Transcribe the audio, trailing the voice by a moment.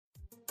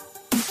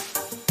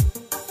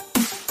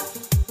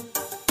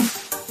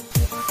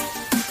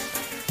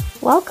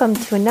Welcome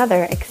to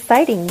another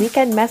exciting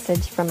weekend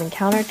message from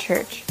Encounter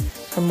Church.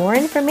 For more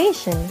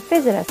information,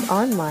 visit us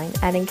online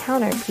at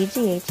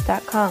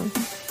encounterpgh.com.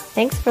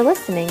 Thanks for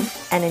listening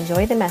and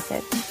enjoy the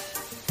message.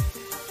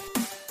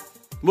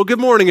 Well,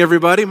 good morning,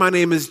 everybody. My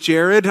name is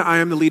Jared. I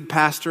am the lead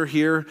pastor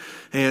here,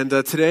 and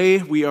today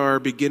we are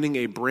beginning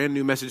a brand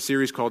new message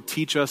series called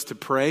Teach Us to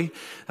Pray.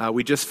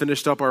 We just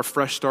finished up our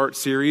Fresh Start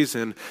series,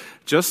 and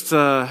just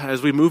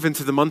as we move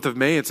into the month of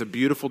May, it's a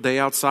beautiful day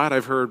outside.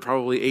 I've heard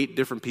probably 8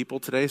 different people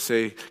today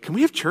say, "Can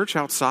we have church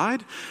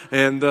outside?"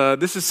 And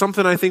this is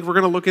something I think we're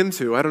going to look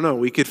into. I don't know.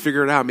 We could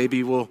figure it out.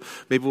 Maybe we'll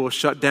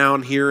shut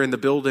down here in the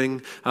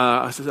building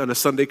on a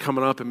Sunday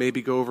coming up, and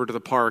maybe go over to the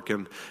park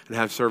and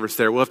have service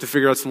there. We'll have to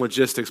figure out some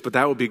logistics, but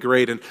that would be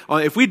great. And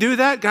if we do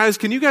that, guys,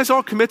 can you guys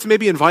all commit to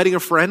maybe inviting a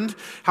friend?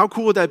 How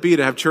cool would that be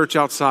to have church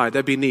outside?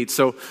 That'd be neat.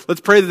 So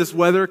let's pray that this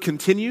weather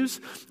continues,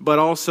 but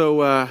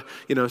also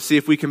see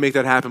if we can make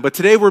that happen. But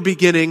today we're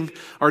beginning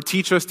our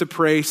Teach Us to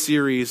Pray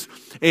series,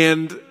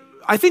 and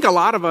I think a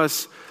lot of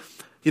us,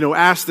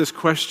 ask this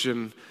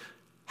question: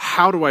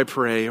 how do I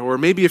pray? Or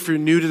maybe if you're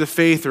new to the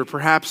faith, or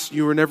perhaps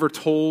you were never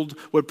told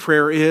what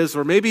prayer is,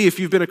 or maybe if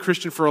you've been a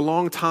Christian for a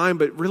long time,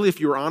 but really if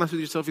you were honest with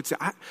yourself, you'd say,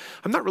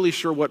 I'm not really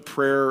sure what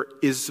prayer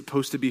is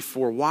supposed to be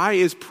for. Why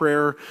is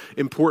prayer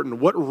important?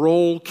 What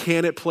role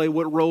can it play?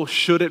 What role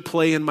should it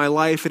play in my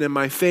life and in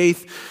my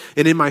faith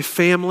and in my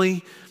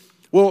family?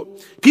 Well,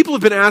 people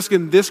have been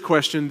asking these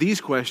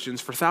questions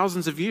for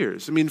thousands of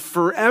years. I mean,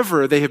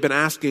 forever they have been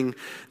asking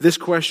this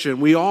question.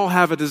 We all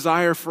have a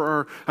desire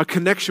for a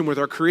connection with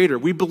our Creator.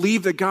 We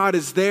believe that God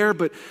is there,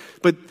 but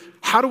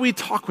how do we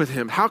talk with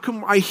Him? How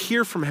can I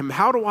hear from Him?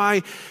 How do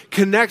I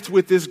connect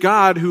with this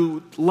God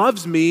who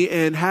loves me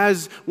and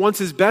wants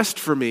His best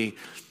for me?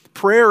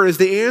 Prayer is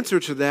the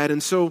answer to that,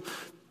 and so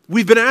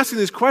we've been asking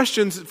these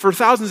questions for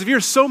thousands of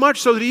years, so much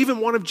so that even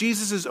one of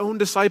Jesus' own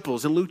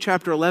disciples in Luke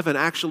chapter 11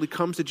 actually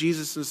comes to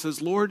Jesus and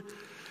says, "Lord,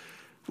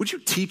 would you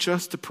teach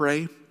us to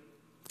pray?"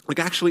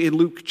 Actually in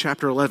Luke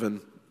chapter 11,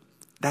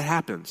 that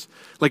happens.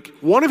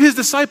 One of his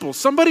disciples,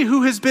 somebody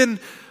who has been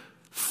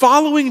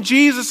following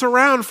Jesus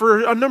around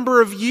for a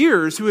number of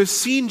years, who has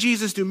seen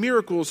Jesus do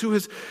miracles, who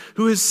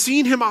has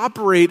seen Him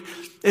operate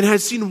and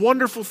has seen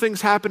wonderful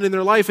things happen in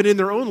their life and in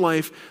their own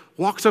life,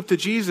 walks up to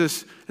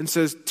Jesus and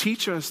says,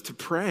 "Teach us to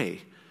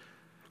pray."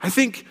 I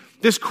think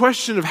this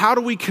question of how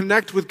do we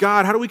connect with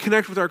God, how do we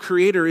connect with our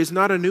Creator, is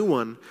not a new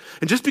one.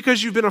 And just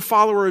because you've been a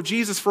follower of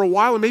Jesus for a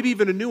while, and maybe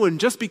even a new one,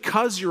 just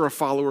because you're a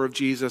follower of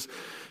Jesus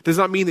does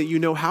not mean that you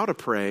know how to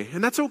pray.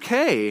 And that's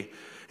okay.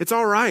 It's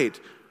all right.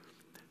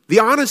 The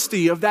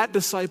honesty of that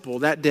disciple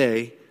that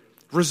day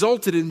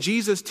resulted in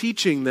Jesus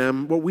teaching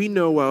them what we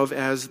know of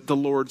as the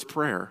Lord's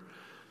Prayer.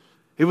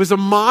 It was a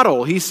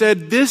model. He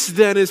said, "This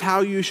then is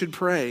how you should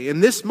pray."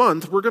 And this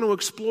month, we're going to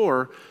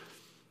explore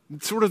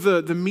sort of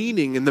the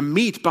meaning and the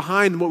meat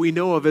behind what we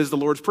know of as the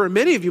Lord's Prayer.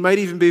 Many of you might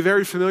even be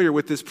very familiar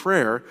with this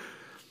prayer.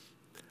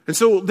 And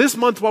so this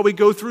month, while we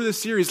go through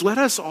this series, let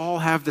us all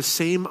have the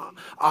same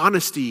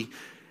honesty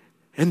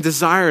and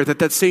desire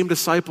that same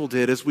disciple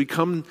did as we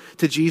come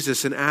to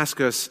Jesus and ask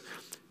us,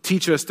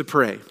 teach us to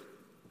pray.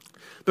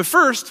 But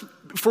first,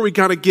 before we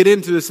kind of get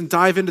into this and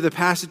dive into the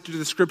passage of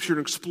the Scripture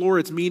and explore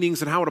its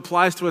meanings and how it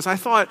applies to us, I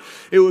thought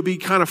it would be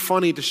kind of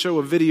funny to show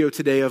a video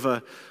today of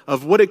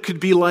what it could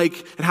be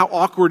like and how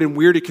awkward and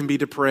weird it can be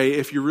to pray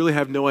if you really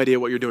have no idea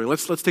what you're doing.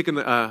 Let's take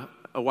a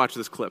watch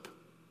this clip.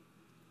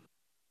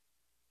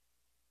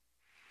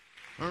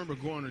 I remember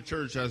going to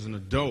church as an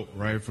adult,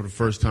 right, for the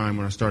first time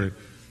when I started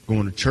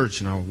going to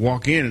church, and I would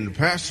walk in, and the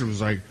pastor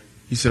was like,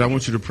 he said, "I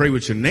want you to pray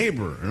with your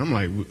neighbor." And I'm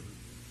like, "Well,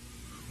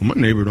 my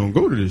neighbor don't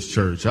go to this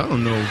church. I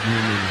don't know if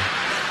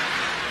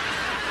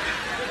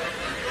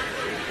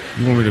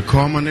you want me to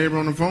call my neighbor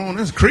on the phone?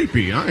 That's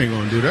creepy. I ain't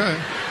going to do that."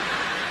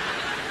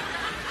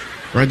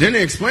 Right, then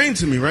they explained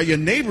to me, right, your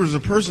neighbor is a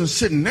person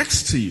sitting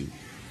next to you.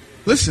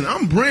 Listen,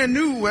 I'm brand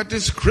new at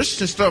this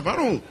Christian stuff. I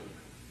didn't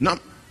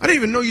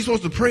even know you're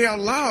supposed to pray out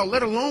loud,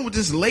 let alone with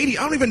this lady.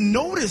 I don't even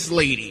know this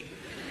lady.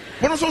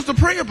 What am I supposed to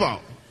pray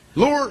about?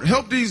 Lord,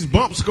 help these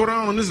bumps go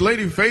down on this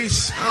lady's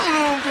face. I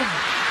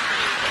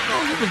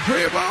don't know what to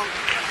pray about.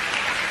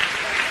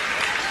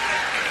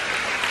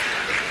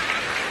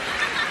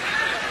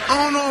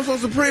 I don't know what I'm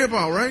supposed to pray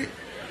about, right?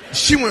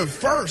 She went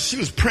first. She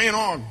was praying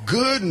all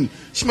good, and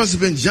she must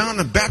have been John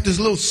the Baptist's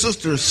little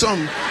sister or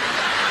something.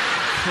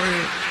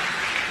 Praying.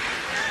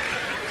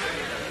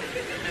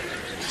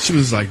 She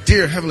was like,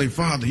 "Dear Heavenly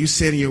Father, you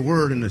said in your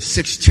word in the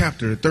 6th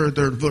chapter, the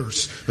third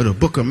verse of the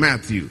book of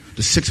Matthew,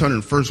 the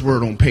 601st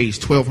word on page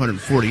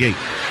 1248.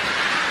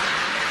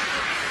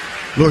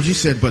 Lord, you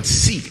said, but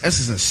seek, S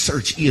is in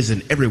search, E is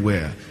in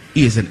everywhere,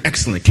 E is in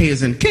excellent, K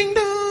is in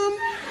kingdom.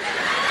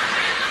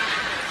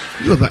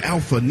 You're the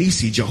Alpha,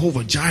 Nisi,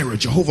 Jehovah Jireh,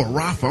 Jehovah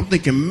Rapha." I'm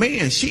thinking,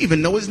 man, she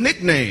even know his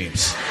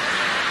nicknames.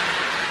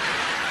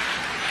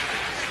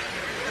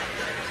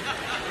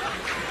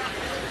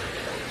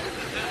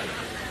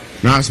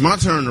 Now it's my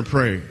turn to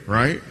pray,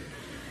 right?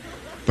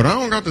 But I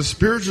don't got the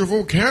spiritual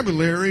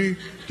vocabulary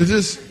to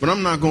just, but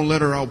I'm not going to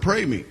let her out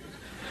pray me.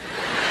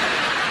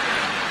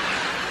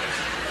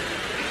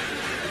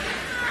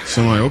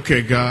 So I'm like,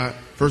 okay, God,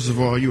 first of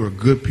all, you are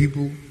good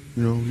people.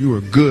 You know, you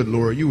are good,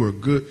 Lord. You are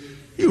good.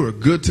 You are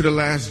good to the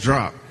last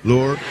drop,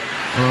 Lord.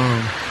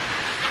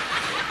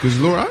 Because,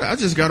 Lord, I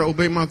just got to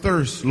obey my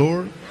thirst,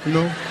 Lord. You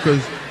know,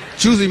 because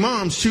choosy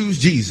moms choose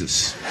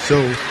Jesus. So,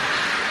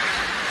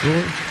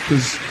 Lord,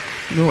 because,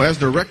 you know, as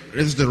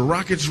the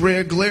rocket's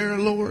red glare,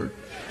 Lord,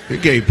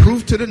 it gave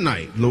proof to the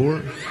night,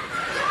 Lord.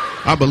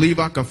 I believe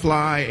I can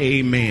fly,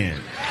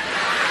 amen.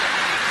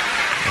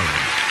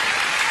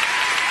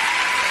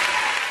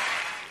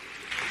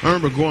 I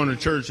remember going to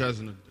church as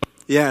an adult.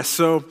 Yeah,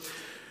 so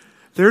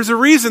there's a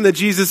reason that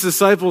Jesus'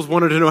 disciples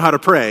wanted to know how to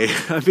pray.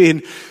 I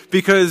mean,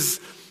 because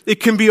it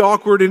can be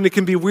awkward and it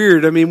can be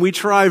weird. I mean, we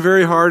try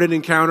very hard at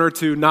Encounter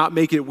to not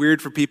make it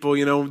weird for people.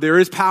 You know, there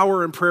is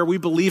power in prayer. We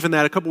believe in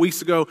that. A couple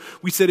weeks ago,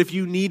 we said if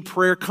you need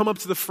prayer, come up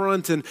to the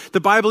front. And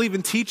the Bible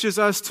even teaches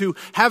us to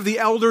have the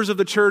elders of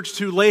the church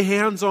to lay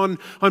hands on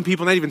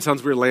people. And that even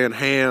sounds weird, laying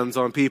hands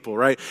on people,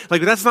 right?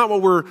 Like, that's not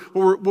what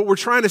we're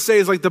trying to say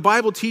is, like, the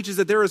Bible teaches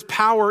that there is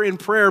power in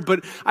prayer.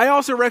 But I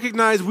also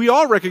we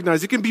all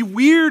recognize it can be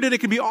weird and it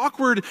can be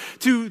awkward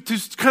to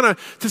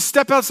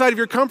step outside of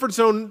your comfort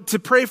zone to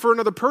pray for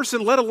another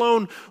person, let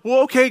alone,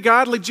 well, okay,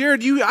 God, like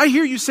Jared, I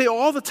hear you say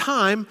all the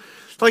time,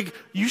 like,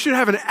 you should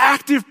have an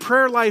active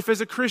prayer life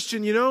as a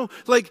Christian, you know?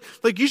 Like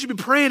you should be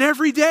praying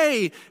every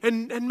day.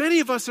 And many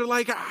of us are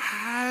like,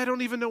 I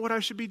don't even know what I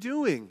should be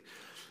doing.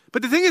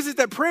 But the thing is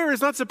that prayer is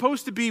not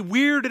supposed to be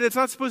weird and it's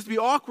not supposed to be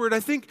awkward, I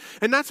think.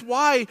 And that's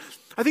why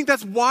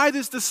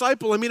this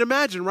disciple, I mean,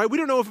 imagine, right? We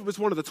don't know if it was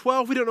one of the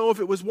 12. We don't know if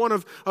it was one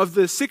of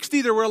the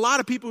 60. There were a lot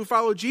of people who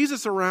followed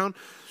Jesus around.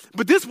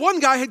 But this one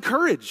guy had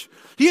courage.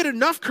 He had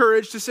enough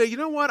courage to say, you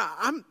know what,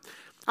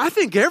 I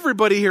think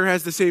everybody here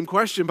has the same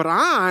question, but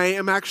I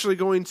am actually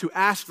going to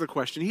ask the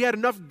question. He had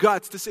enough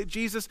guts to say,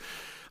 Jesus,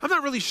 I'm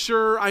not really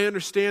sure I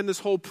understand this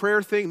whole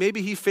prayer thing.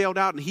 Maybe he failed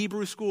out in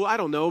Hebrew school. I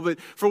don't know. But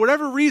for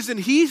whatever reason,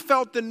 he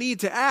felt the need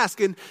to ask.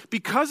 And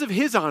because of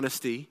his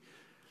honesty,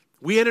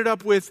 we ended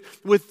up with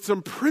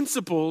some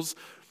principles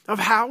of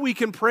how we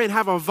can pray and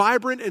have a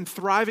vibrant and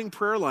thriving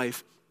prayer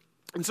life.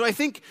 And so I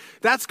think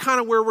that's kind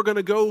of where we're going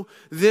to go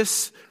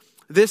this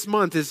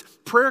month is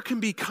prayer can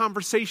be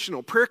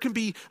conversational. Prayer can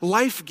be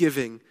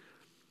life-giving.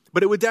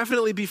 But it would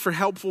definitely be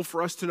helpful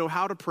for us to know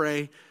how to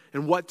pray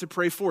and what to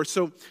pray for.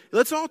 So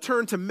let's all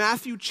turn to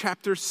Matthew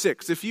chapter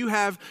 6. If you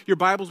have your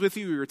Bibles with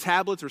you, or your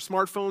tablets or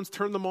smartphones,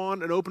 turn them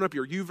on and open up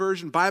your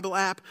YouVersion Bible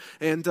app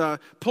and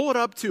pull it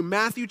up to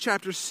Matthew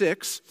chapter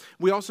 6.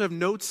 We also have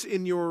notes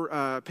in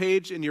your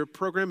page, in your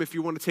program, if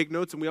you want to take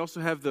notes. And we also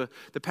have the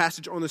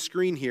passage on the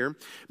screen here.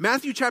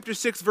 Matthew chapter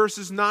 6,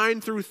 verses 9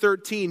 through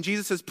 13.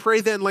 Jesus says,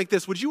 pray then like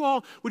this. Would you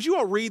all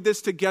read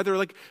this together?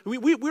 Like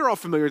we're all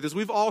familiar with this.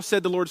 We've all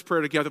said the Lord's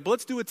Prayer together, but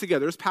let's do it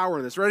together. There's power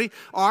in this. Ready?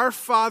 Our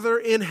Father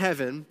in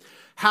heaven,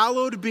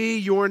 hallowed be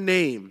your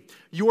name.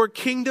 Your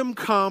kingdom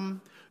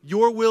come,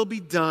 your will be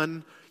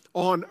done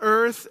on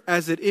earth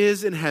as it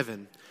is in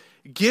heaven.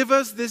 Give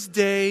us this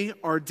day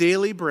our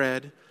daily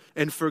bread,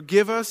 and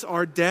forgive us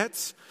our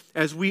debts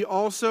as we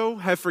also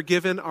have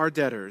forgiven our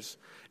debtors.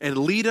 And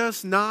lead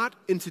us not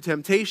into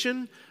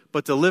temptation,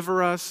 but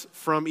deliver us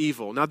from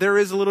evil. Now there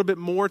is a little bit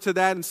more to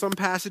that in some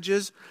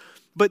passages,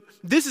 but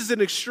this is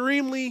an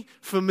extremely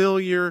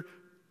familiar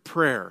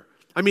prayer.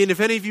 I mean, if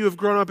any of you have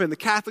grown up in the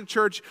Catholic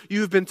Church,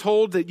 you have been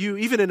told that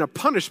even in a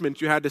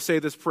punishment, you had to say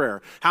this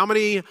prayer. How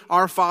many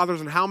Our Fathers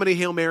and how many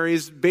Hail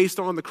Marys based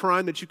on the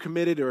crime that you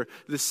committed or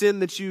the sin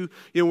that you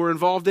were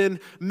involved in?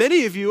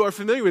 Many of you are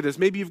familiar with this.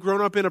 Maybe you've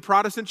grown up in a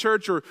Protestant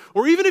church or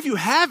even if you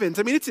haven't,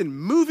 I mean, it's in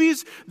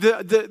movies.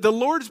 The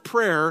Lord's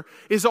Prayer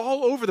is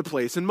all over the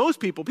place. And most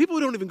people who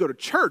don't even go to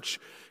church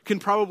can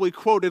probably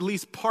quote at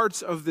least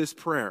parts of this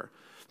prayer.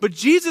 But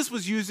Jesus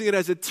was using it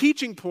as a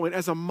teaching point,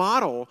 as a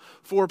model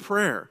for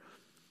prayer.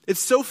 It's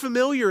so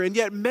familiar, and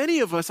yet many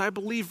of us, I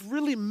believe,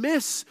 really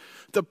miss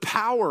the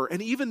power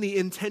and even the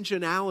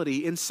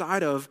intentionality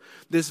inside of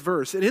this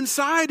verse. And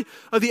inside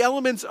of the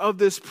elements of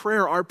this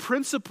prayer are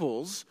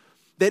principles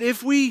that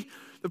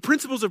the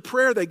principles of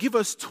prayer that give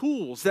us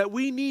tools that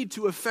we need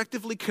to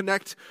effectively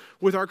connect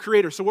with our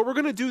Creator. So what we're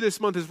going to do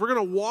this month is we're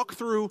going to walk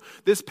through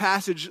this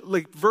passage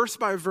like verse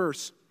by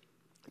verse.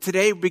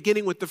 Today,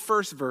 beginning with the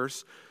first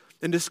verse,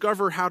 and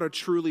discover how to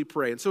truly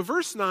pray. And so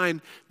verse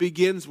 9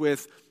 begins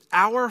with,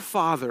 Our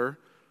Father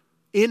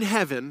in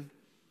heaven,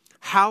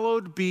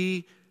 hallowed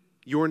be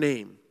your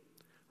name.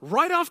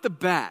 Right off the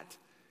bat,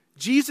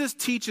 Jesus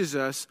teaches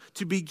us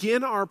to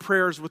begin our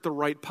prayers with the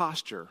right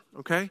posture,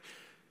 okay?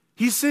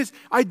 He says,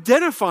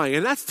 identifying,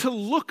 and that's to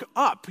look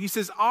up. He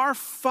says, Our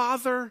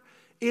Father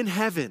in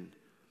heaven,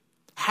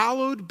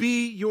 hallowed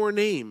be your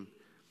name.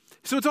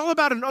 So it's all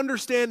about an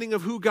understanding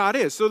of who God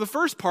is. So the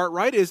first part,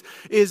 right,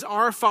 is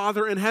our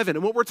Father in heaven.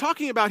 And what we're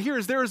talking about here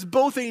is there is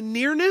both a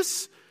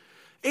nearness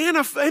and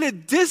a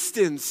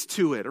distance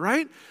to it,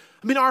 right?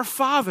 I mean, our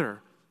Father,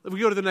 if we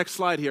go to the next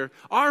slide here,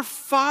 our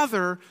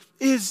Father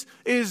he's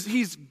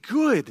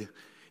good.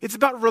 It's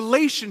about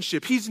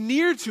relationship. He's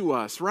near to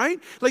us, right?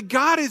 Like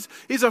God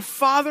is a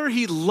father.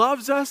 He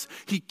loves us.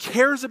 He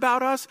cares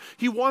about us.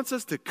 He wants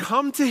us to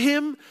come to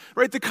him,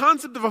 right? The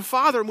concept of a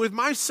father, with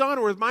my son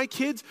or with my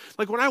kids,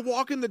 like when I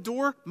walk in the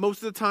door,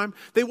 most of the time,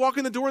 they walk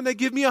in the door and they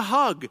give me a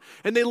hug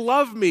and they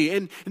love me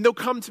and they'll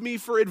come to me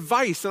for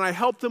advice and I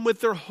help them with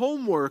their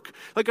homework.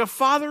 Like a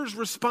father's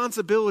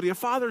responsibility, a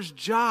father's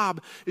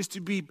job is to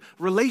be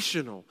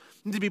relational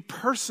and to be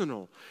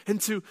personal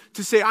and to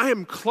say, I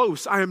am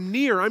close, I am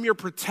near, I'm your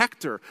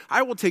protector.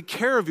 I will take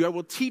care of you, I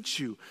will teach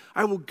you,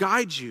 I will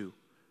guide you.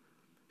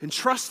 And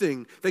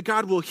trusting that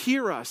God will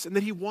hear us and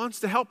that he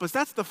wants to help us.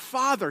 That's the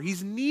Father,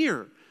 he's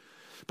near.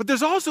 But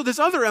there's also this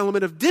other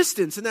element of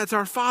distance, and that's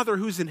our Father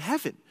who's in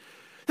heaven.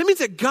 That means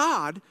that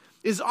God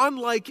is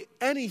unlike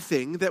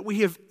anything that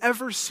we have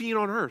ever seen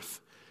on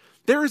earth.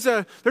 There's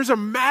a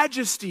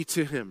majesty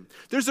to him.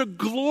 There's a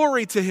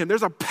glory to him.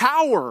 There's a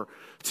power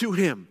to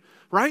him.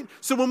 Right?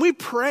 So when we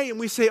pray and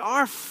we say,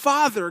 our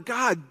Father,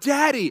 God,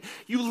 Daddy,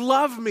 you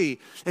love me.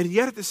 And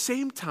yet at the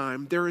same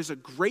time, there is a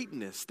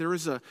greatness. There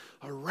is a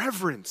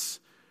reverence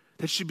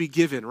that should be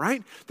given,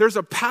 right? There's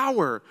a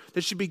power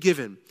that should be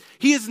given.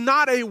 He is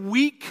not a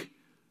weak,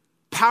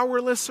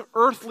 powerless,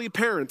 earthly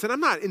parent. And I'm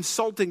not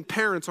insulting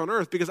parents on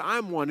earth because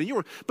I'm one and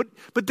you're one.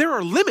 But there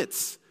are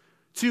limits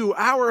to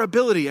our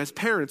ability as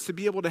parents to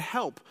be able to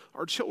help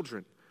our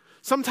children.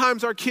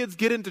 Sometimes our kids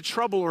get into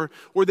trouble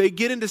or they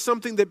get into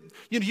something that,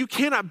 you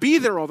cannot be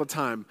there all the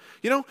time.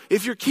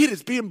 If your kid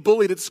is being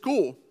bullied at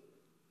school,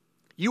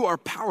 you are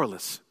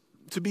powerless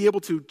to be able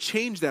to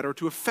change that or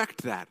to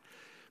affect that,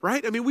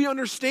 right? I mean, we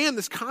understand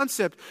this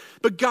concept,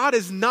 but God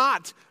is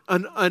not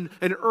an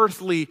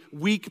earthly,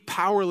 weak,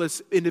 powerless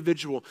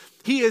individual.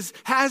 He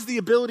has the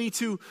ability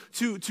to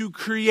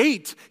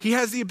create. He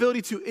has the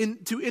ability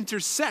to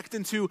intersect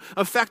and to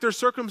affect our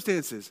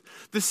circumstances.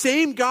 The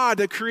same God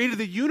that created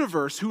the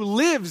universe, who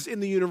lives in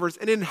the universe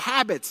and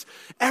inhabits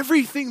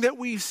everything that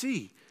we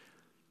see,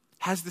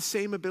 has the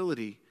same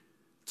ability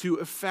to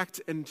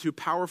affect and to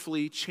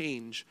powerfully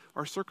change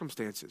our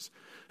circumstances.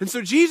 And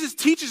so Jesus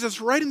teaches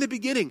us right in the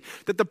beginning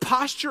that the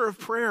posture of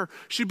prayer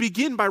should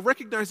begin by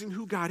recognizing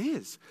who God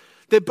is.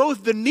 That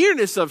both the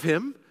nearness of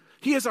him,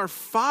 he is our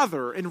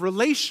Father and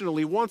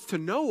relationally wants to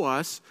know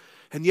us,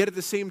 and yet at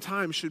the same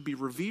time should be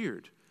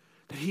revered.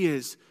 That he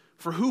is,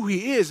 for who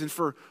he is and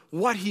for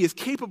what he is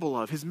capable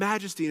of, his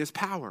majesty and his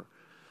power.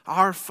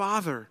 Our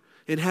Father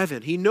in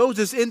heaven. He knows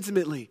us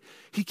intimately.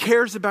 He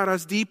cares about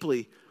us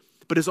deeply,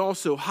 but is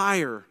also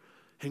higher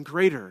and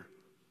greater.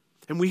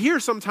 And we hear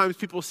sometimes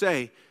people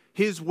say,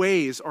 his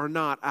ways are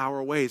not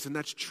our ways, and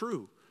that's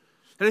true.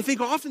 And I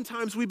think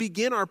oftentimes we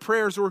begin our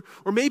prayers, or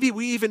maybe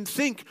we even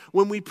think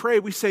when we pray,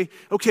 we say,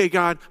 okay,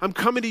 God, I'm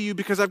coming to you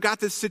because I've got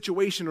this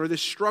situation or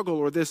this struggle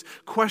or this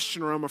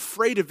question or I'm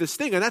afraid of this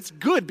thing. And that's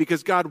good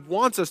because God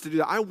wants us to do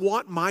that. I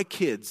want my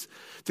kids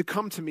to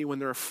come to me when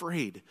they're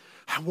afraid.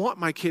 I want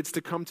my kids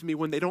to come to me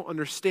when they don't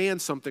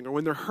understand something or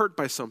when they're hurt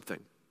by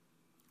something.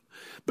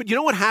 But you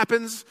know what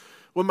happens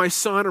when my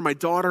son or my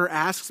daughter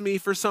asks me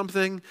for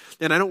something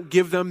and I don't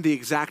give them the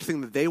exact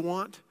thing that they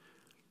want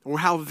or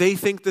how they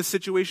think the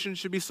situation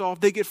should be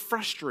solved? They get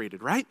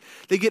frustrated, right?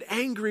 They get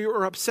angry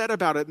or upset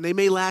about it and they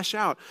may lash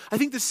out. I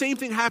think the same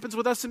thing happens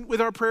with us and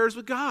with our prayers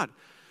with God,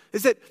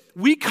 is that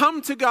we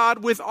come to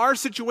God with our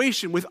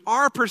situation, with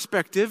our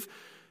perspective,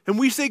 and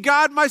we say,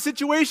 God, my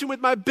situation with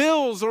my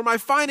bills or my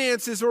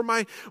finances or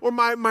my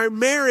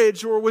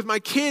marriage or with my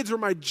kids or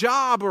my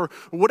job or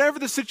whatever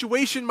the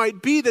situation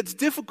might be that's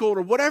difficult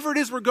or whatever it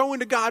is we're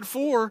going to God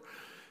for.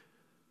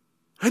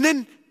 And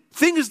then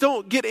things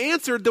don't get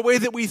answered the way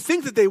that we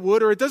think that they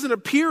would, or it doesn't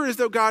appear as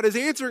though God is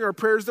answering our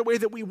prayers the way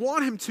that we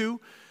want him to.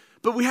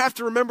 But we have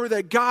to remember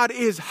that God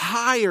is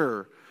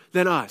higher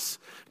than us.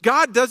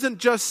 God doesn't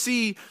just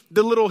see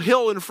the little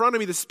hill in front of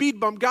me, the speed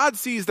bump. God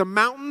sees the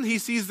mountain. He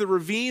sees the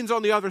ravines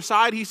on the other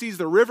side. He sees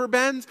the river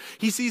bends.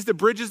 He sees the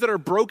bridges that are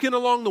broken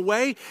along the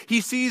way.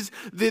 He sees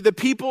the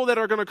people that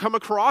are going to come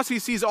across. He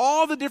sees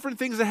all the different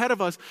things ahead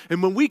of us.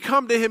 And when we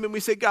come to him and we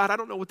say, God, I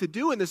don't know what to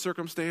do in this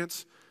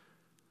circumstance.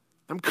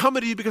 I'm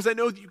coming to you because I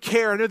know that you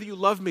care. I know that you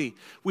love me.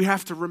 We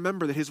have to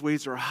remember that his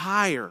ways are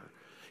higher.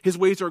 His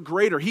ways are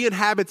greater. He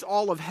inhabits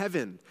all of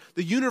heaven.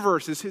 The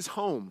universe is his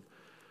home.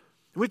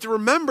 We have to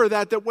remember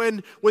that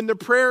when the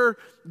prayer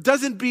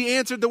doesn't be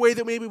answered the way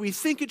that maybe we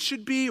think it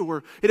should be,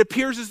 or it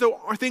appears as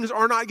though our things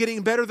are not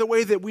getting better the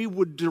way that we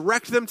would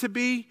direct them to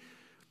be,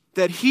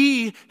 that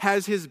he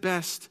has his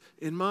best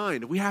in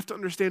mind. We have to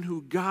understand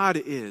who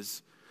God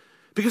is.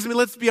 Because,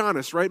 let's be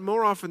honest, right?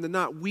 More often than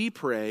not, we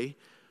pray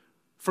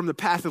from the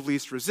path of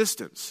least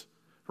resistance,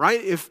 right?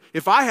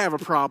 If I have a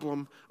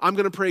problem, I'm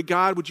going to pray,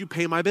 God, would you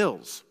pay my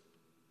bills?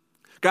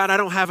 God, I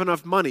don't have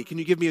enough money. Can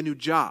you give me a new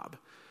job?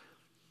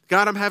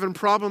 God, I'm having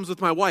problems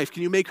with my wife.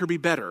 Can you make her be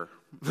better?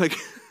 Like,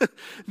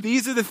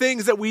 these are the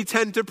things that we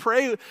tend to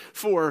pray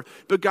for.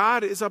 But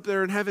God is up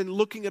there in heaven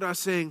looking at us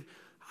saying,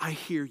 I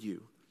hear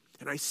you.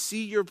 And I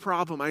see your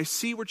problem. I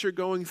see what you're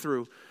going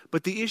through.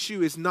 But the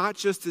issue is not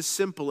just as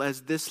simple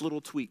as this little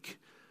tweak.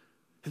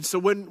 And so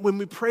when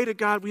we pray to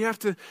God, we have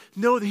to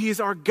know that he is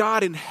our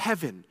God in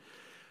heaven,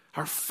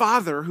 our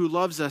Father who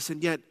loves us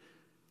and yet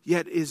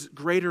is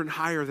greater and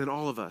higher than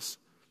all of us.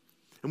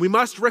 And we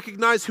must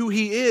recognize who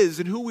he is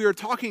and who we are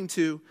talking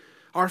to,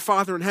 our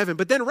Father in heaven.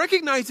 But then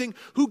recognizing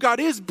who God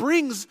is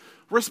brings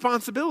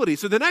responsibility.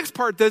 So the next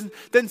part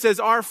then says,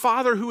 our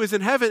Father who is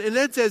in heaven, and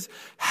then says,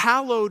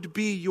 hallowed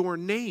be your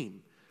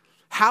name.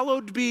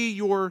 Hallowed be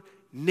your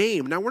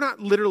name. Now, we're not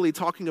literally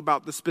talking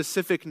about the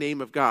specific name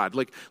of God.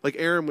 Like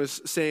Aaron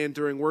was saying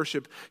during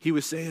worship, he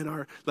was saying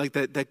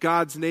that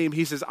God's name,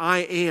 he says, I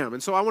am.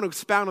 And so I want to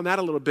expound on that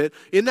a little bit.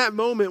 In that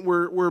moment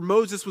where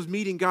Moses was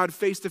meeting God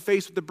face to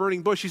face with the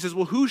burning bush, he says,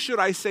 well, who should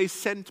I say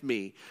sent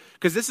me?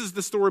 Because this is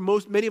the story,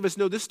 many of us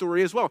know this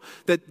story as well,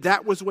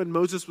 that was when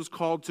Moses was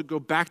called to go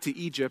back to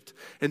Egypt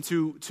and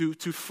to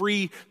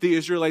free the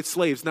Israelite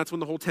slaves. And that's when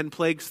the whole 10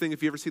 plagues thing,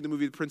 if you ever see the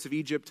movie The Prince of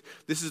Egypt,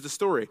 this is the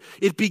story.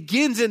 It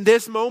begins in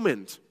this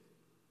moment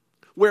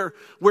where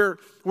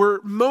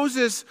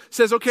Moses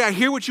says, okay, I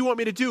hear what you want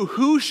me to do.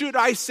 Who should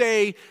I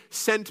say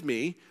sent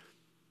me?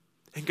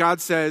 And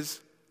God says,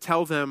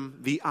 tell them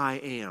the I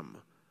am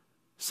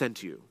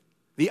sent you.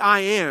 The I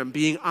am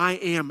being I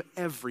am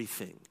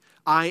everything.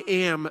 I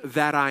am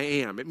that I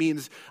am. It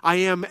means I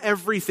am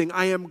everything.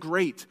 I am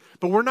great.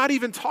 But we're not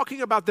even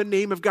talking about the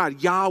name of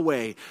God,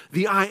 Yahweh,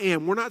 the I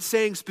am. We're not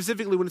saying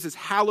specifically when it says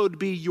hallowed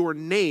be your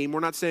name,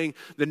 we're not saying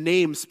the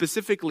name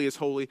specifically is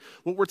holy.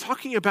 What we're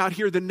talking about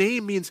here, the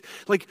name means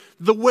like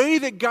the way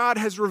that God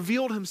has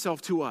revealed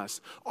himself to us.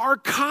 Our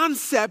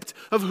concept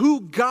of who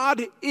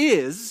God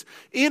is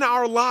in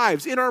our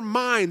lives, in our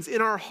minds,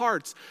 in our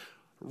hearts.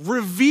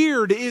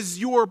 Revered is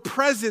your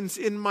presence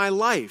in my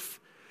life.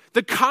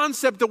 The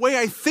concept, the way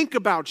I think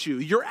about you,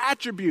 your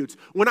attributes.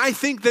 When I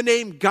think the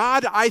name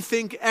God, I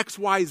think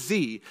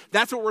XYZ.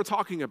 That's what we're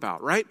talking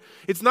about, right?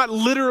 It's not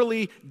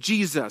literally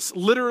Jesus,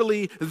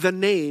 literally the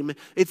name.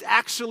 It's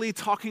actually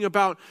talking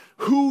about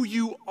who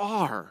you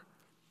are,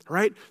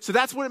 right? So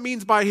that's what it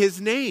means by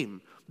his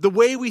name. The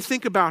way we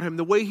think about him,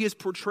 the way he is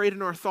portrayed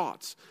in our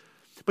thoughts.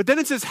 But then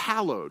it says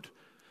hallowed.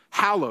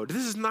 Hallowed.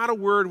 This is not a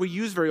word we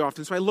use very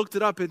often, so I looked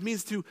it up. It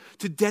means to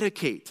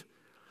dedicate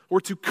or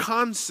to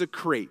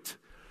consecrate.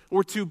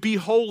 Or to be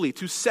holy,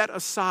 to set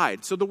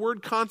aside. So the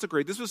word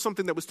consecrate, this was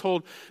something that was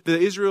told, the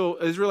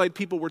Israelite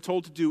people were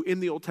told to do in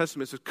the Old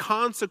Testament. So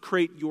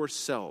consecrate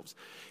yourselves.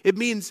 It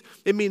means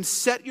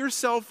set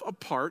yourself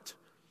apart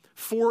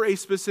for a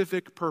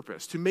specific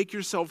purpose, to make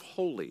yourself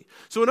holy.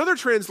 So another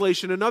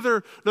translation,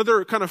 another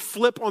kind of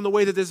flip on the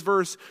way that this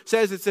verse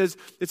says, it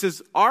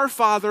says, our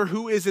Father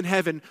who is in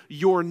heaven,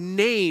 your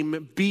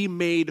name be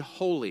made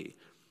holy.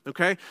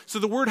 Okay, so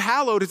the word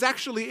hallowed is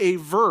actually a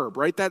verb,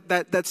 right?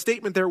 That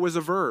statement there was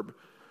a verb.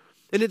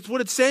 And what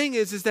it's saying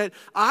is that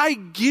I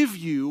give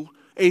you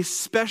a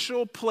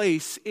special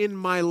place in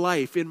my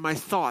life, in my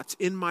thoughts,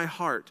 in my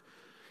heart.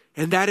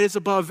 And that is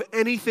above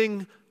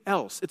anything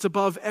else. It's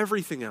above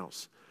everything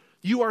else.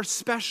 You are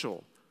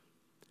special.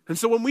 And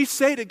so when we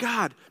say to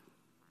God,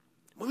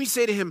 when we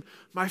say to him,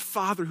 my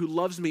Father who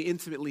loves me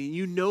intimately, and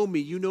you know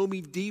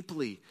me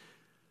deeply,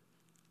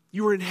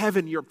 you are in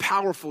heaven, you're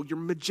powerful, you're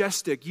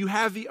majestic, you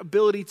have the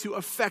ability to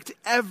affect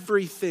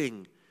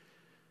everything.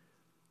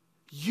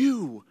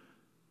 You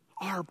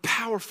are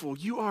powerful,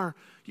 you are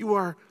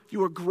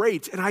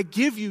great, and I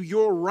give you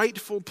your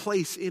rightful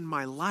place in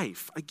my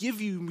life. I give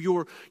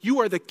you you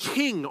are the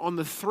king on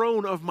the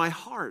throne of my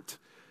heart.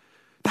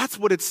 That's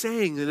what it's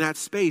saying in that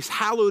space.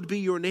 Hallowed be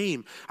your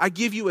name. I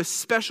give you a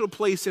special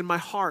place in my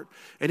heart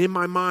and in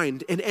my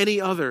mind and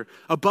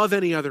above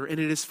any other, and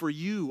it is for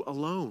you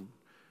alone.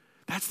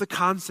 That's the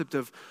concept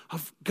of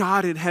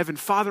God in heaven,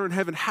 Father in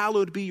heaven,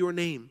 hallowed be your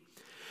name.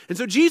 And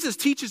so Jesus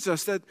teaches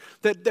us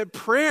that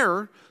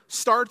prayer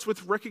starts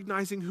with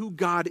recognizing who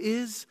God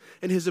is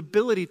and his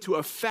ability to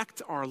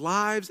affect our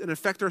lives and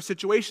affect our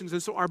situations.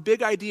 And so our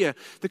big idea,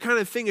 the kind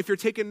of thing, if you're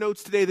taking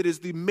notes today, that is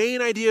the main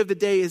idea of the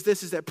day is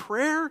that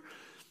prayer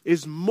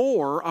is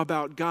more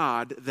about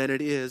God than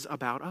it is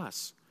about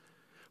us.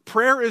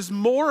 Prayer is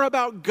more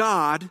about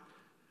God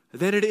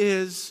than it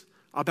is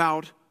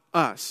about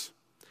us.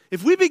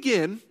 If we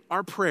begin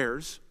our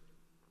prayers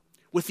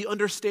with the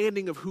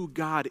understanding of who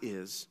God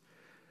is,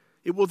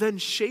 it will then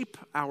shape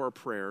our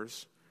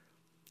prayers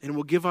and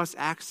will give us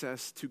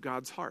access to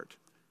God's heart.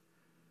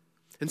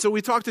 And so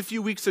we talked a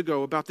few weeks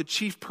ago about the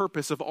chief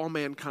purpose of all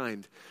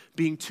mankind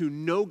being to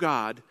know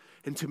God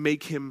and to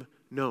make him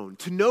known.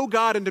 To know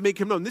God and to make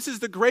him known. This is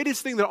the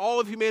greatest thing that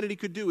all of humanity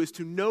could do, is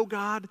to know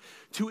God,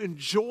 to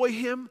enjoy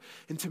him,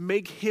 and to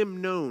make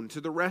him known to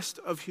the rest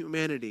of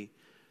humanity.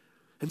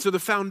 And so the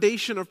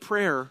foundation of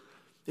prayer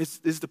is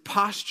the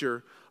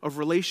posture of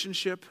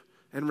relationship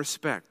and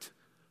respect.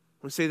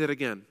 I want to say that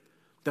again.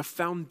 The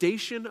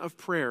foundation of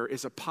prayer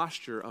is a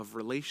posture of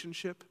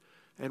relationship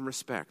and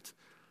respect.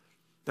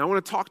 Now I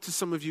want to talk to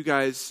some of you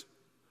guys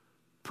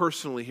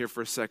personally here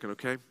for a second,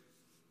 okay?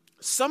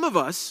 Some of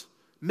us,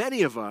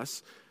 many of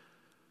us,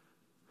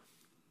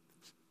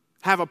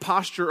 have a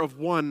posture of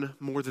one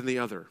more than the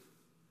other.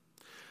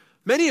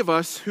 Many of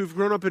us who've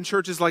grown up in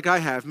churches like I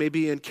have,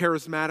 maybe in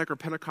charismatic or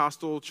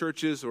Pentecostal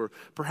churches, or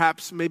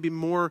perhaps maybe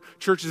more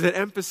churches that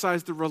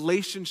emphasize the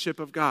relationship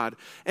of God,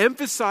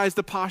 emphasize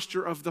the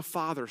posture of the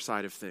Father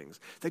side of things.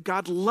 That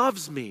God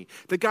loves me,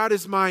 that God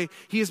is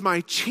He is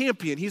my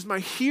champion, He's my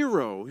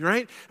hero,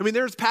 right? I mean,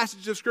 there's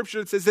passages of Scripture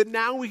that says that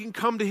now we can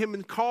come to Him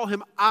and call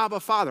Him Abba,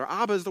 Father.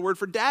 Abba is the word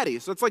for daddy.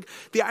 So it's like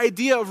the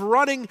idea of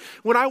running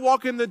when I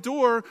walk in the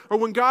door, or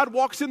when God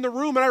walks in the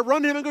room and I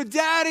run to Him and go,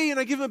 Daddy, and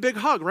I give Him a big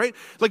hug, right?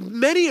 Like,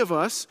 many of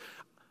us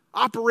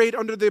operate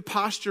under the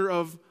posture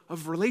of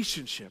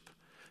relationship.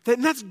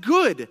 And that's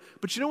good.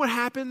 But you know what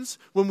happens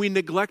when we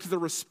neglect the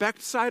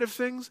respect side of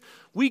things?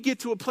 We get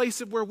to a place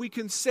of where we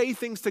can say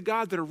things to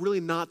God that are really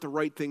not the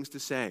right things to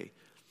say.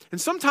 And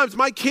sometimes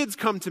my kids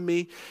come to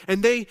me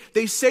and they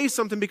say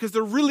something because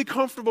they're really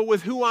comfortable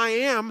with who I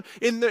am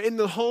in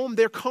the home.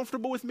 They're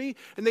comfortable with me.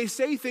 And they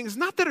say things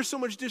not that are so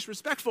much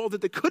disrespectful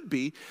that they could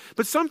be,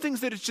 but some things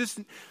that it's just...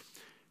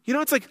 You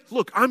know, it's like,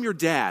 look, I'm your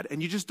dad,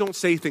 and you just don't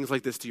say things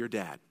like this to your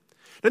dad.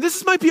 Now,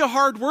 this might be a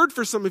hard word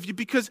for some of you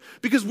because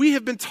we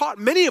have been taught,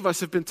 many of us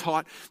have been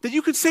taught, that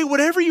you can say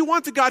whatever you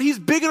want to God. He's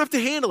big enough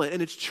to handle it,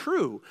 and it's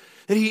true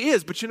that He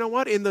is. But you know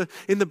what? In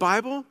the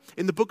Bible,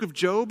 in the book of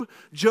Job,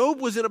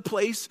 Job was in a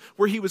place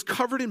where he was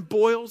covered in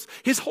boils.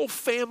 His whole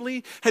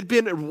family had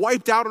been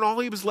wiped out, and all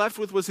he was left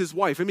with was his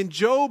wife. I mean,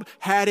 Job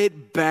had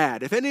it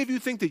bad. If any of you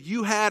think that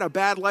you had a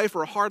bad life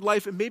or a hard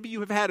life, and maybe you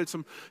have had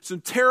some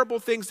terrible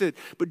things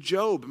but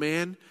Job,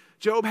 man,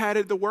 Job had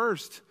it the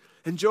worst.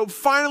 And Job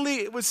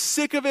finally was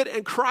sick of it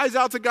and cries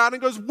out to God and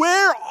goes,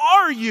 where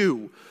are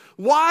you?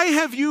 Why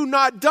have you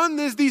not done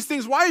these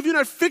things? Why have you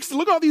not fixed it?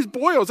 Look at all these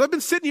boils. I've been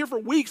sitting here for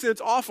weeks and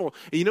it's awful.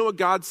 And you know what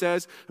God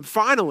says? And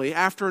finally,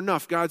 after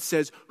enough, God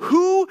says,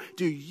 who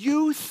do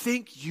you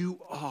think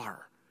you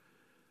are?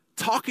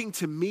 Talking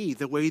to me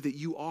the way that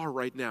you are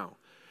right now.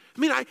 I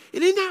mean,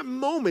 and in that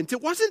moment,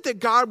 it wasn't that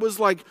God was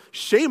like,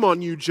 shame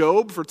on you,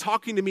 Job, for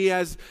talking to me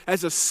as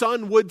a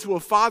son would to a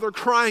father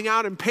crying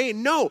out in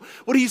pain. No,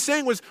 what He's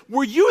saying was,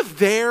 were you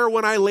there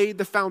when I laid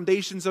the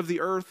foundations of the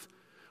earth?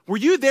 Were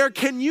you there?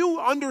 Can you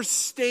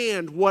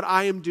understand what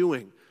I am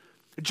doing?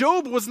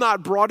 Job was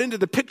not brought into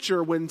the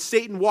picture when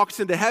Satan walks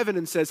into heaven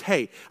and says,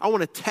 hey, I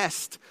want to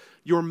test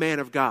your man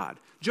of God.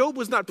 Job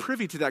was not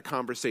privy to that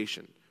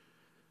conversation.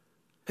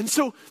 And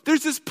so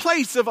there's this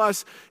place of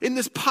us in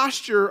this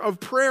posture of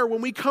prayer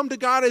when we come to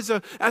God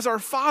as our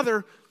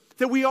Father,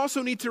 that we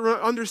also need to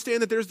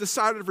understand that there's the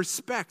side of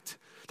respect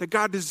that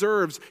God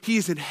deserves. He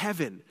is in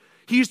heaven.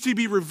 He is to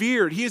be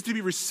revered. He is to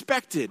be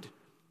respected.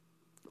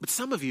 But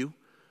some of you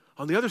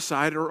on the other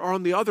side, or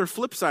on the other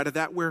flip side of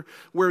that,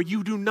 where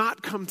you do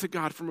not come to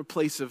God from a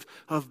place of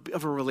a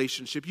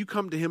relationship. You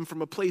come to Him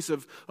from a place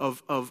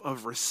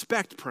of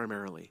respect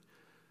primarily.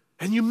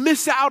 And you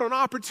miss out on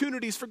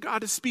opportunities for God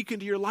to speak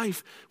into your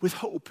life with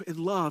hope and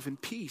love and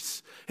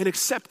peace and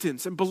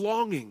acceptance and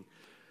belonging.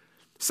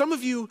 Some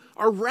of you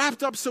are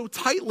wrapped up so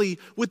tightly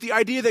with the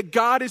idea that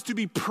God is to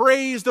be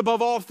praised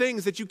above all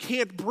things that you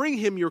can't bring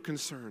Him your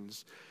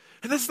concerns.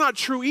 And that's not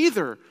true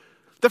either.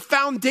 The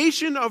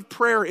foundation of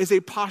prayer is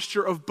a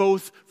posture of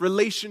both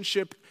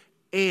relationship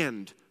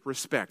and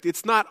respect.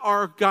 It's not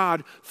our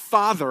God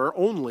Father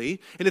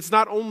only, and it's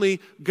not only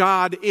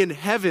God in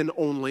heaven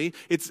only,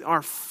 it's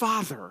our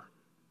Father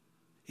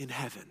in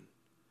heaven.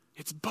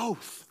 It's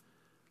both.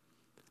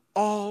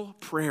 All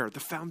prayer, the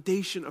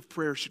foundation of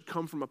prayer, should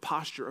come from a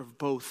posture of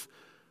both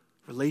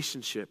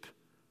relationship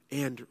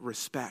and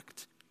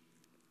respect.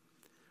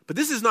 But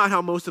this is not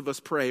how most of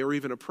us pray or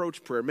even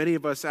approach prayer. Many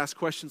of us ask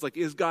questions like,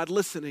 is God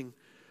listening?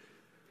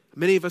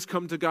 Many of us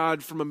come to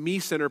God from a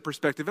me-centered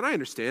perspective, and I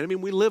understand. I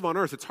mean, we live on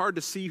earth. It's hard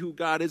to see who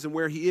God is and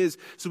where He is,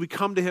 so we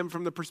come to Him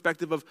from the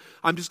perspective of,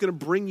 I'm just going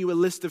to bring you a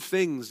list of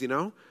things, you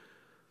know?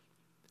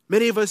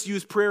 Many of us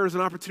use prayer as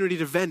an opportunity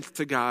to vent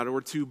to God or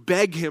to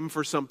beg Him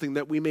for something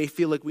that we may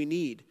feel like we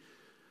need.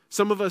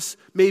 Some of us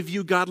may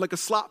view God like a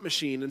slot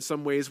machine in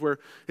some ways, where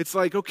it's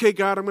like, okay,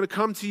 God, I'm going to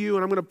come to you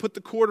and I'm going to put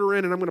the quarter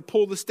in and I'm going to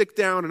pull the stick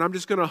down and I'm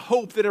just going to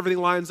hope that everything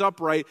lines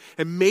up right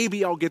and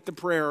maybe I'll get the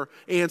prayer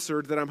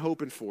answered that I'm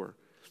hoping for.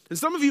 And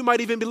some of you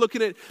might even be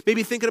looking at,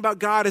 maybe thinking about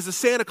God as a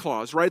Santa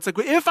Claus, right? It's like,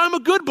 if I'm a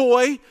good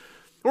boy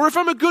or if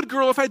I'm a good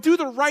girl, if I do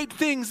the right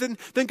things,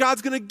 then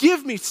God's going to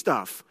give me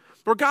stuff.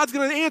 Or God's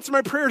going to answer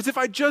my prayers if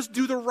I just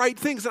do the right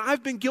things. And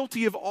I've been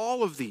guilty of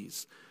all of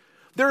these.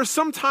 There are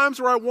some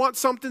times where I want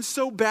something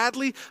so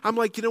badly, I'm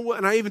like, you know what?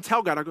 And I even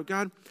tell God, I go,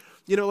 God,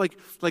 you know,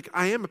 like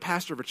I am a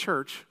pastor of a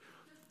church.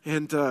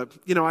 And,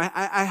 you know,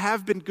 I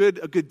have been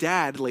a good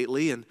dad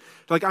lately. And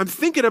like, I'm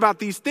thinking about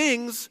these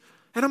things.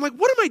 And I'm like,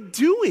 what am I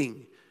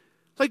doing?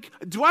 Like,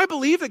 do I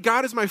believe that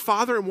God is my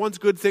Father and wants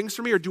good things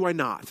for me, or do I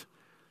not?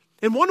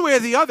 In one way or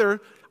the other,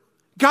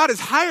 God is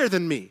higher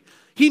than me.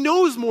 He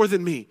knows more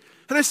than me.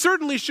 And I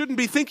certainly shouldn't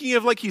be thinking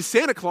of like He's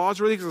Santa Claus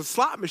or He's a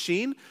slot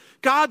machine.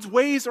 God's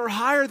ways are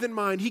higher than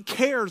mine. He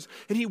cares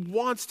and He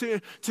wants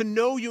to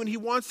know you and He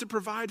wants to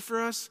provide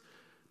for us.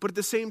 But at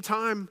the same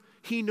time,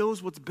 He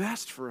knows what's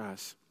best for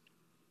us.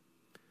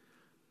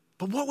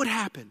 But what would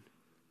happen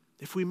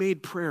if we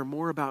made prayer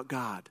more about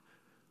God,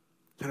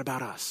 than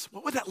about us?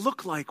 What would that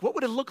look like? What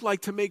would it look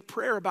like to make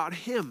prayer about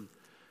him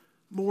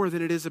more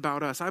than it is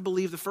about us? I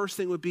believe the first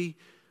thing would be,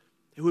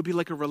 it would be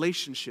like a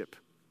relationship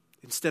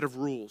instead of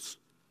rules.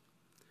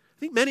 I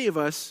think many of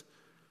us,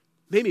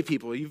 maybe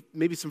people,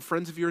 maybe some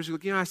friends of yours, you're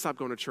like, I stopped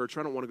going to church,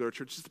 or I don't want to go to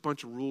church. It's just a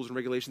bunch of rules and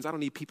regulations. I don't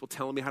need people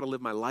telling me how to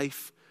live my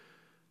life,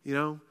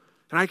 And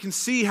I can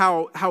see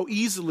how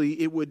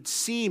easily it would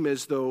seem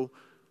as though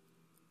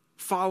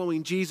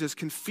following Jesus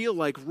can feel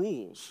like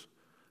rules.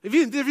 There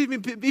have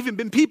even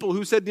been people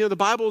who said, the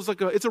Bible is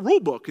it's a rule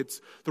book. It's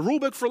the rule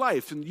book for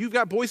life. And you've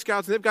got Boy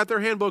Scouts and they've got their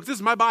handbooks. This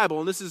is my Bible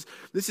and this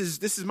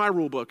is my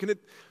rule book. And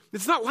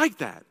it's not like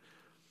that,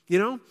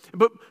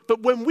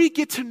 But when we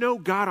get to know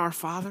God our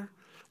Father,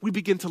 we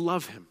begin to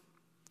love him.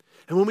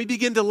 And when we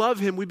begin to love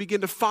him, we begin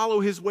to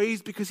follow his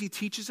ways because he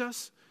teaches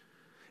us.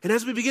 And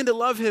as we begin to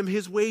love him,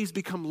 his ways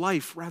become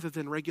life rather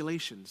than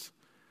regulations.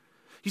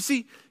 You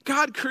see,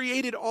 God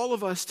created all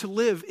of us to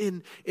live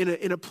in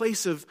a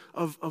place of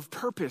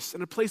purpose,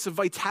 in a place of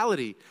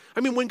vitality. I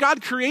mean, when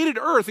God created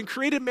earth and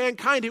created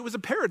mankind, it was a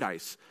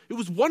paradise. It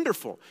was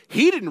wonderful.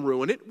 He didn't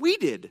ruin it, we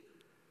did.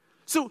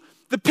 So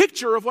the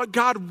picture of what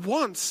God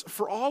wants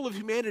for all of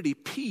humanity,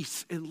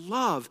 peace and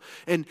love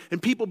and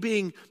people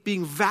being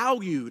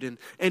valued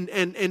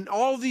and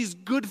all these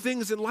good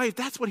things in life,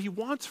 that's what he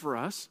wants for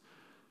us.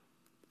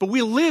 But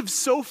we live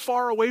so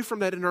far away from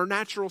that in our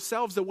natural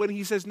selves that when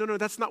he says, no,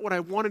 that's not what I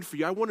wanted for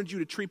you. I wanted you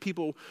to treat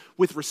people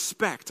with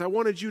respect. I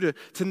wanted you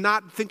to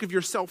not think of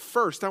yourself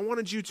first. I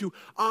wanted you to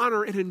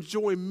honor and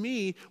enjoy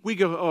me. We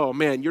go, oh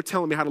man, you're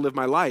telling me how to live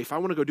my life. I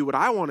want to go do what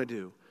I want to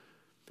do.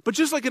 But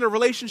just like in a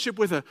relationship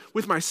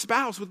with my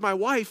spouse, with my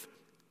wife,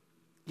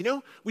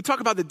 we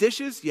talk about the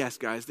dishes. Yes,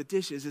 guys, the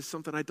dishes is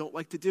something I don't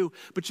like to do.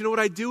 But you know what?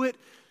 I do it.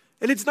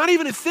 And it's not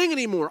even a thing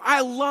anymore.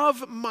 I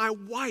love my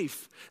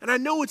wife. And I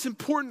know it's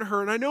important to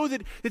her. And I know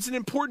that it's an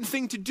important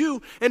thing to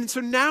do. And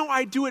so now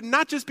I do it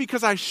not just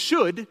because I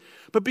should,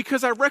 but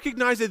because I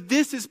recognize that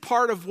this is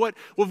part of what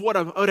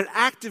an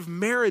active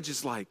marriage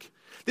is like.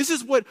 This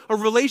is what a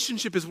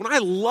relationship is. When I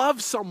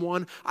love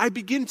someone, I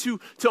begin to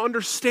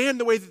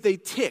understand the way that they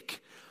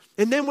tick.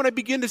 And then when I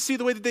begin to see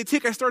the way that they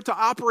tick, I start to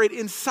operate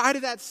inside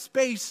of that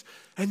space.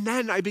 And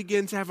then I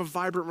begin to have a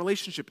vibrant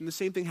relationship. And the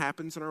same thing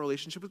happens in our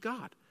relationship with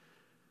God.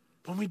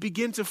 When we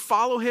begin to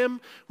follow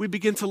him, we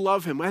begin to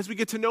love him. As we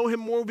get to know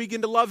him more, we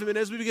begin to love him. And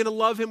as we begin to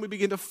love him, we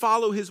begin to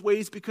follow his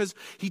ways because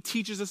he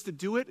teaches us to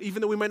do it,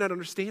 even though we might not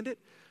understand it.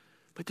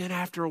 But then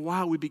after a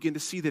while, we begin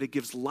to see that it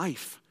gives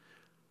life.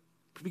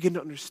 We begin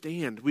to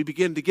understand. We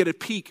begin to get a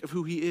peek of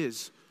who he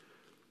is.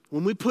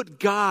 When we put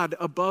God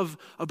above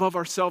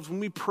ourselves, when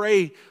we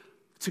pray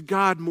to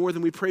God more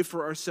than we pray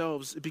for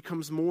ourselves, it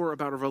becomes more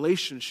about a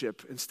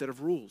relationship instead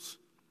of rules.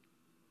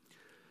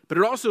 But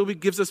it also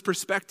gives us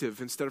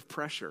perspective instead of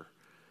pressure.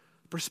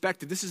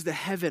 Perspective, this is the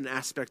heaven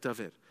aspect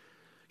of it.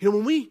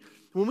 When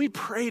we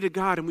pray to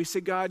God and we say,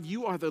 God,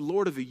 you are the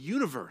Lord of the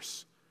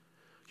universe.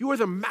 You are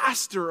the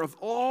master of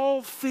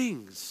all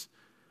things.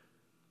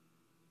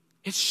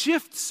 It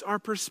shifts our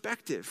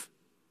perspective.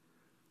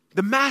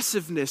 The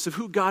massiveness of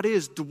who God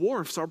is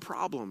dwarfs our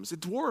problems.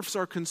 It dwarfs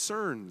our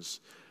concerns.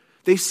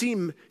 They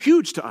seem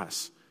huge to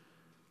us.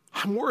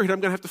 I'm worried I'm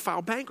going to have to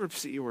file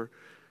bankruptcy, or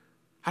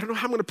I don't know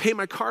how I'm going to pay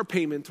my car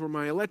payment or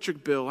my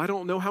electric bill. I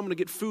don't know how I'm going to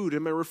get food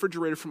in my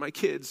refrigerator for my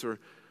kids, or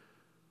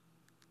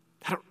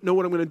I don't know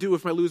what I'm going to do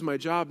if I lose my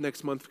job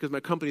next month because my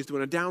company's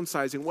doing a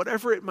downsizing.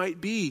 Whatever it might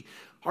be,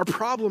 our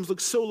problems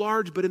look so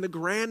large, but in the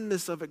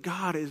grandness of it,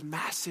 God is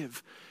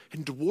massive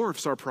and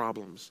dwarfs our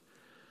problems.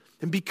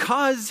 And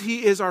because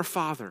he is our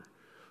Father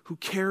who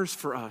cares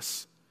for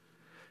us,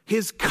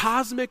 his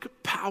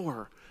cosmic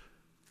power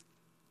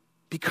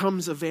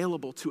becomes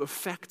available to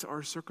affect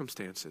our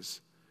circumstances.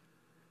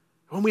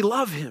 When we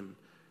love him,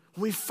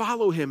 when we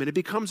follow him and it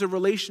becomes a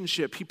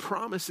relationship, he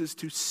promises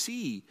to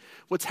see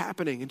what's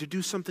happening and to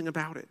do something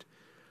about it.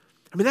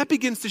 I mean, that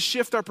begins to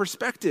shift our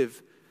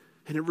perspective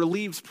and it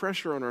relieves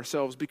pressure on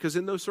ourselves because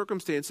in those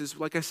circumstances,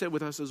 like I said,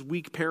 with us as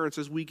weak parents,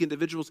 as weak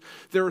individuals,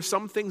 there are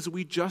some things that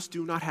we just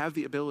do not have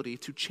the ability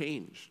to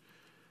change.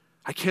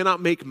 I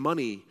cannot make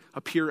money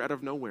appear out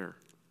of nowhere.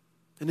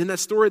 And in that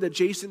story that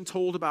Jason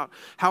told about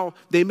how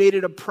they made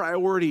it a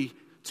priority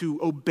to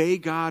obey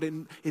God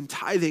in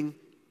tithing,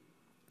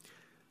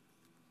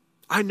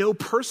 I know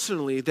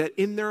personally that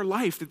in their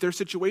life, that their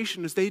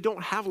situation is they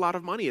don't have a lot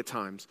of money at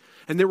times.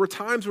 And there were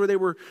times where they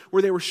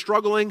were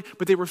struggling,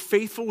 but they were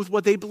faithful with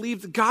what they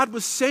believed that God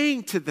was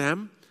saying to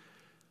them.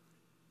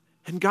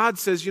 And God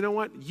says, you know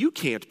what? You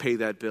can't pay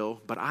that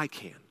bill, but I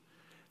can.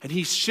 And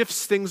he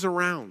shifts things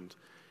around.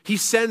 He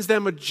sends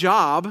them a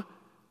job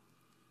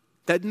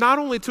that not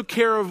only took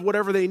care of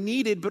whatever they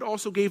needed, but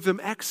also gave them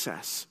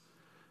excess.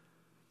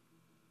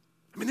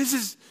 I mean, this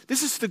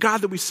is the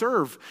God that we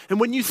serve. And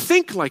when you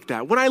think like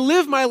that, when I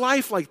live my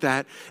life like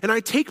that, and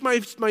I take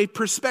my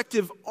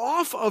perspective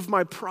off of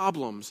my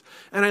problems,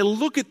 and I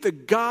look at the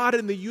God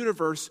in the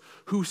universe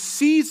who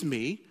sees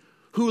me,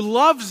 who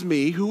loves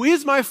me, who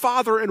is my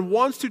Father and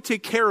wants to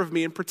take care of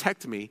me and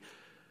protect me,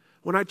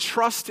 when I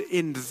trust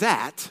in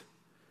that,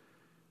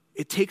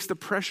 it takes the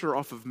pressure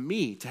off of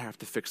me to have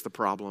to fix the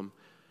problem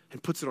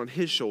and puts it on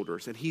his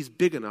shoulders, and he's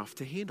big enough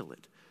to handle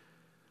it.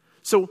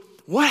 So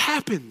what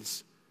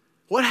happens?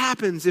 What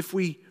happens if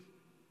we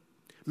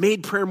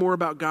made prayer more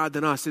about God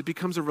than us? It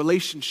becomes a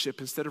relationship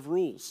instead of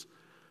rules.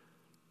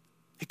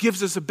 It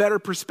gives us a better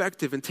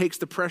perspective and takes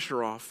the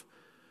pressure off.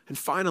 And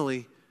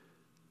finally,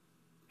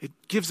 it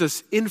gives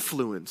us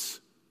influence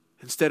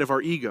instead of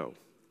our ego.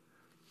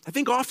 I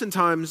think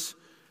oftentimes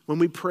when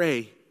we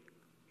pray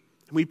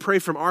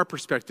from our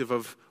perspective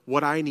of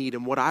what I need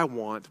and what I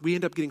want, we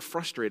end up getting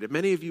frustrated.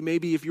 Many of you,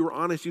 maybe if you were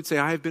honest, you'd say,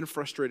 I have been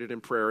frustrated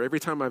in prayer. Every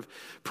time I've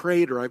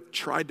prayed or I've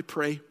tried to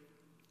pray,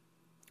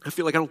 I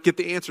feel like I don't get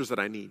the answers that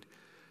I need.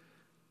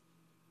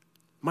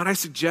 Might I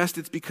suggest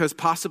it's because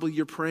possibly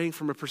you're praying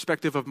from a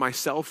perspective of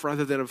myself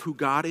rather than of who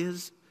God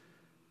is?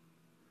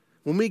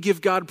 When we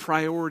give God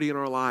priority in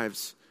our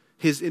lives,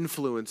 his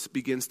influence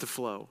begins to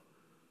flow.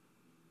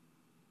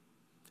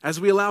 As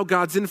we allow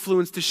God's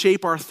influence to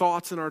shape our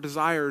thoughts and our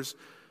desires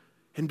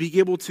and be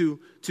able to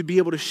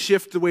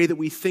shift the way that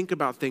we think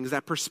about things,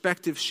 that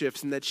perspective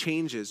shifts and that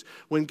changes.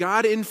 When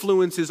God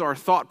influences our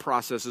thought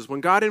processes,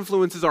 when God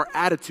influences our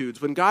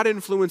attitudes, when God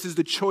influences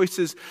the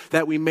choices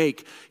that we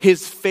make,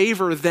 his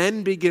favor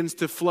then begins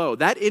to flow.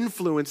 That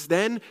influence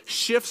then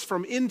shifts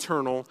from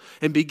internal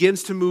and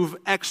begins to move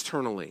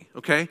externally,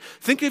 okay?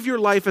 Think of your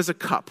life as a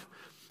cup.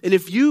 And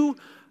if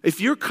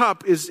your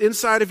cup is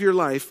inside of your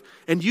life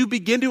and you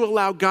begin to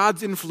allow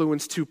God's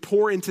influence to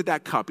pour into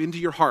that cup, into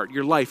your heart,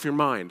 your life, your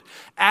mind,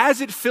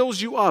 as it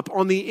fills you up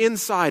on the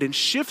inside and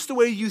shifts the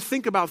way you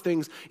think about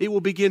things, it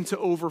will begin to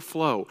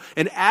overflow.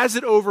 And as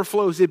it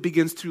overflows, it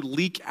begins to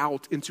leak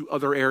out into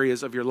other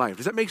areas of your life.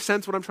 Does that make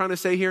sense what I'm trying to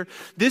say here?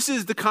 This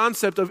is the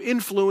concept of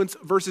influence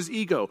versus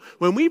ego.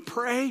 When we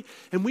pray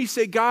and we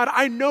say, God,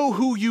 I know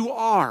who you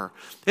are,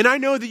 and I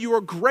know that you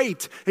are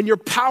great, and you're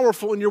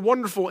powerful, and you're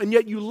wonderful, and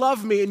yet you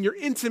love me, and you're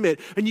intimate,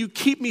 and you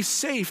keep me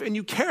safe, and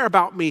you care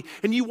about me,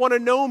 and you want to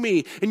know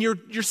me, and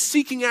you're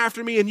seeking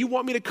after me, and you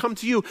want me to come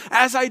to you.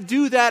 As I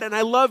do that, and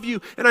I love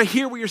you, and I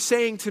hear what you're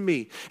saying to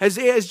me. As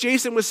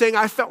Jason was saying,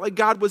 I felt like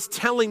God was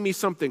telling me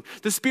something.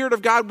 The Spirit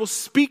of God will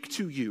speak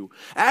to you.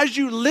 As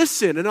you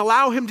listen and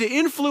allow him to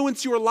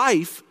influence your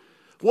life,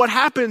 what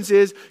happens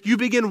is you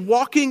begin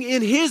walking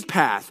in his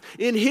path,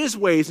 in his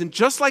ways. And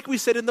just like we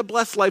said in the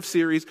Blessed Life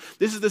series,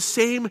 this is the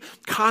same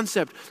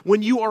concept.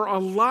 When you are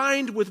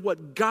aligned with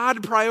what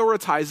God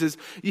prioritizes,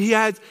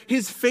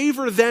 his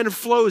favor then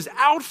flows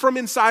out from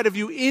inside of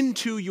you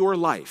into your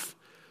life.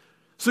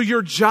 So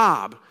your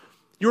job,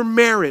 your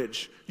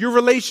marriage, your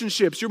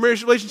relationships, your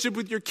marriage relationship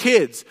with your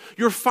kids,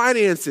 your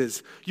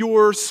finances,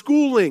 your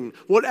schooling,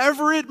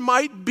 whatever it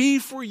might be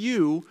for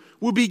you,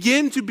 will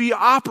begin to be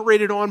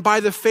operated on by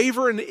the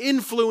favor and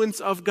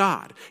influence of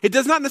God. It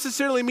does not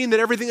necessarily mean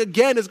that everything,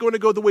 again, is going to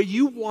go the way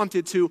you want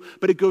it to,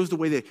 but it goes the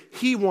way that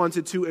he wants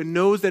it to and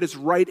knows that it's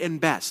right and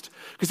best.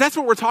 Because that's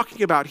what we're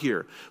talking about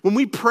here. When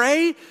we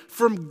pray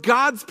from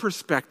God's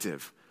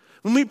perspective,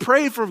 when we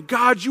pray from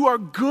God, you are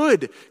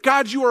good.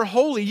 God, you are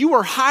holy. You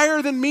are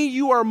higher than me.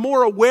 You are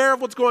more aware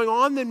of what's going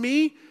on than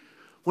me.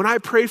 When I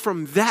pray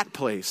from that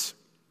place,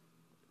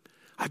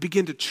 I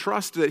begin to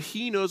trust that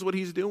he knows what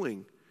he's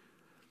doing.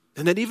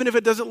 And that even if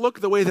it doesn't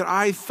look the way that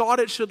I thought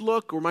it should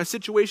look, or my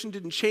situation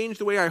didn't change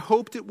the way I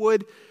hoped it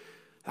would,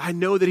 I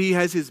know that he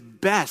has his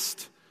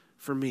best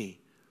for me.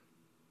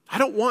 I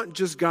don't want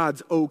just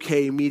God's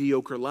okay,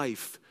 mediocre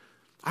life.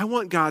 I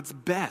want God's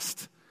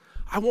best.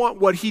 I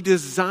want what he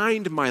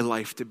designed my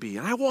life to be.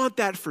 And I want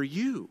that for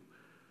you.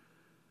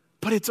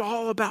 But it's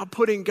all about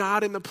putting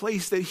God in the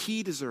place that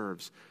he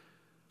deserves.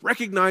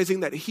 Recognizing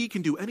that he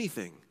can do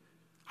anything.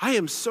 I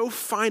am so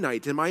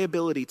finite in my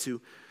ability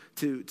to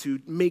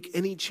make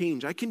any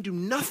change. I can do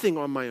nothing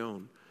on my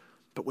own.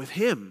 But with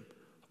him,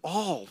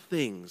 all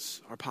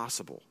things are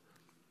possible.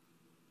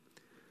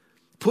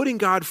 Putting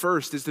God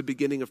first is the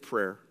beginning of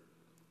prayer.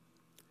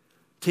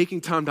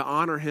 Taking time to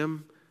honor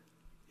him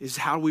is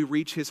how we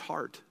reach his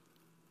heart.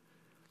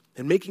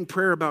 And making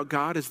prayer about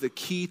God is the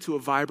key to a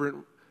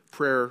vibrant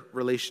prayer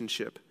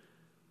relationship.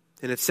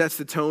 And it sets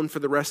the tone for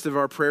the rest of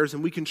our prayers,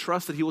 and we can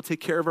trust that he will take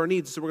care of our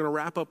needs. So we're going to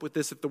wrap up with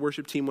this if the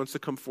worship team wants to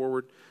come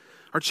forward.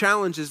 Our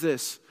challenge is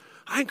this.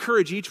 I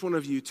encourage each one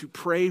of you to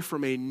pray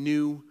from a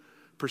new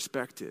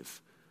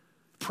perspective.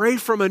 Pray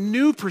from a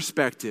new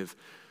perspective.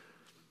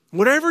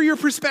 Whatever your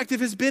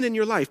perspective has been in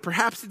your life,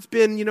 perhaps it's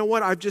been, you know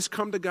what, I've just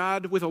come to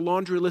God with a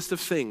laundry list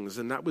of things,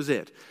 and that was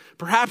it.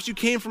 Perhaps you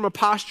came from a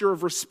posture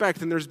of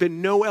respect, and there's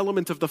been no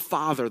element of the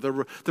Father, the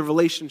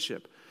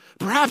relationship.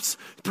 Perhaps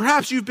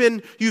you've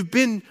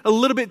been a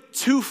little bit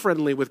too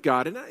friendly with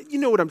God. And you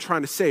know what I'm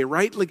trying to say,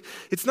 right? Like,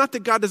 it's not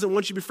that God doesn't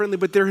want you to be friendly,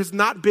 but there has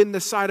not been the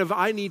side of,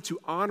 I need to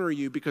honor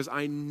you because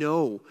I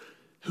know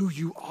who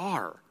you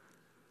are.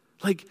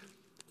 Like,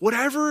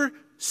 whatever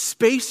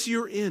space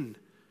you're in,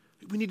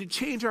 we need to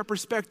change our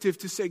perspective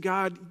to say,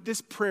 God,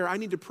 this prayer, I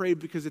need to pray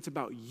because it's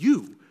about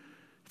you.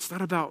 It's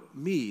not about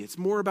me. It's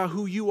more about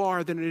who you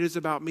are than it is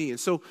about me. And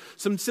so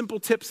some simple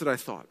tips that I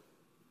thought.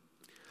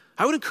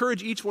 I would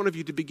encourage each one of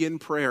you to begin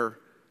prayer.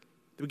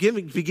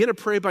 Begin to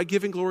pray by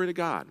giving glory to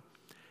God.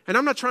 And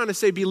I'm not trying to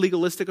say be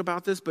legalistic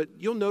about this, but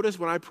you'll notice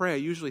when I pray, I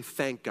usually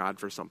thank God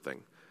for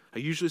something. I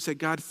usually say,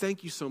 God,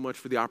 thank you so much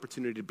for the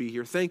opportunity to be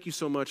here. Thank you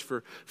so much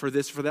for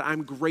this, for that.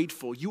 I'm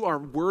grateful. You are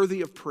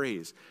worthy of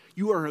praise.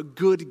 You are a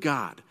good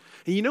God.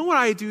 And you know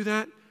why I do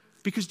that?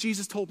 Because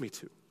Jesus told me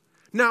to.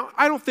 Now,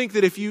 I don't think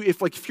that if you're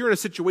in a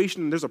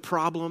situation and there's a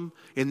problem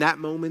in that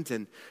moment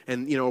and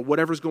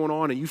whatever's going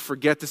on and you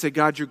forget to say,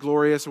 God, you're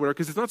glorious or whatever,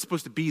 because it's not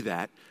supposed to be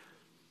that.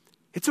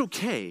 It's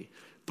okay.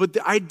 But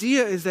the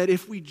idea is that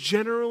if we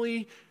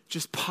generally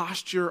just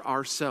posture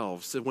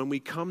ourselves so when we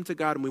come to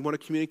God and we want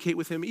to communicate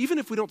with him, even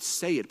if we don't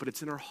say it, but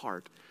it's in our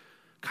heart,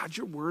 God,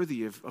 you're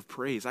worthy of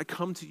praise. I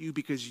come to you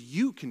because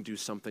you can do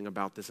something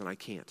about this and I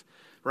can't,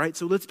 right?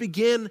 So let's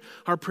begin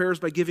our prayers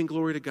by giving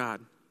glory to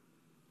God.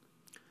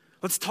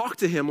 Let's talk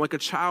to him like a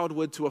child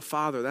would to a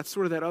father. That's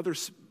sort of that other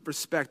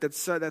respect.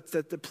 That's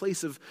the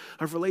place of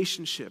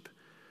relationship.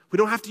 We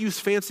don't have to use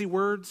fancy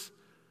words.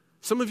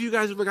 Some of you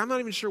guys are like, I'm not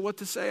even sure what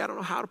to say. I don't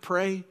know how to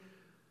pray.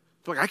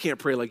 Like, I can't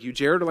pray like you,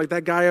 Jared, or like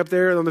that guy up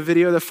there on the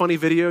video, the funny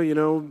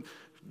video,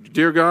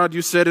 dear God,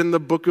 you said in the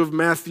book of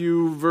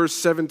Matthew, verse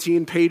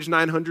 17, page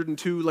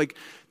 902, like,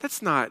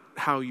 that's not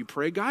how you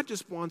pray. God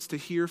just wants to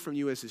hear from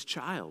you as his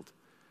child.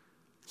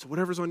 So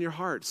whatever's on your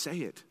heart, say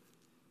it.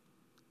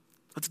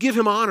 Let's give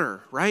him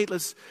honor, right?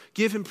 Let's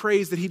give him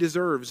praise that he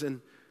deserves,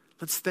 and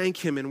let's thank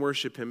him and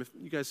worship him. If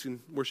you guys can,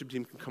 worship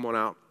team can come on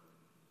out.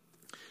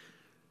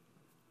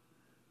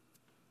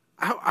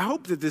 I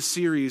hope that this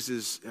series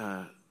is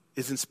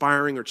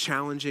inspiring or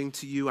challenging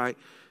to you. I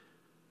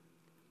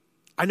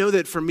know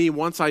that for me,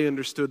 once I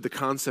understood the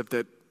concept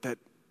that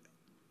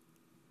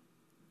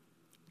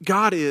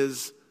God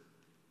is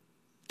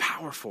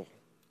powerful.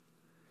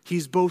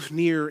 He's both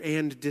near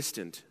and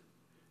distant.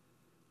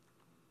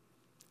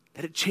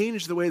 That it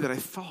changed the way that I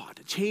thought.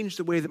 It changed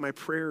the way that my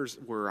prayers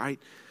were. I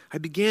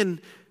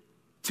began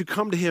to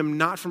come to him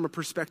not from a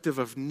perspective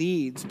of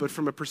needs, but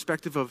from a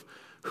perspective of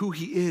who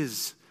he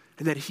is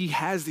and that he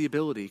has the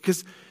ability.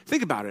 Because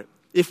think about it.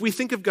 If we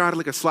think of God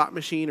like a slot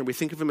machine or we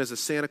think of him as a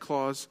Santa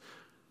Claus,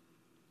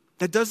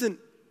 that doesn't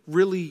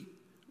really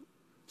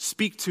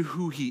speak to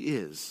who he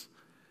is.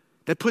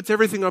 That puts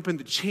everything up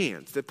into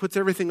chance. That puts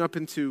everything up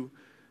into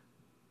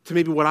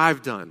maybe what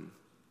I've done,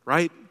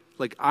 right?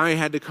 Like I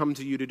had to come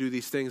to you to do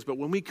these things. But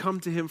when we come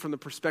to him from the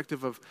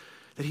perspective of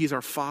that he's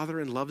our Father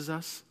and loves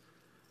us,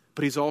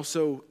 but he's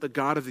also the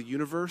God of the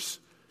universe,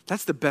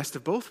 that's the best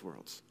of both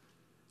worlds.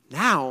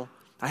 Now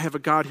I have a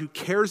God who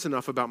cares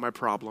enough about my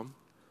problem,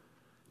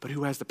 but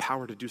who has the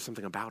power to do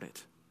something about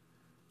it.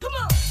 Come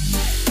on!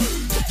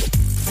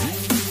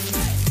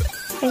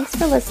 Thanks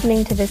for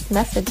listening to this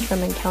message from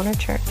Encounter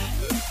Church.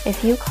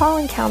 If you call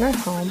Encounter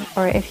home,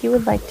 or if you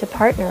would like to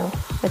partner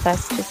with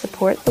us to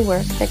support the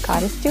work that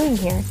God is doing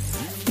here,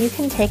 you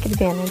can take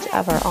advantage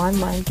of our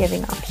online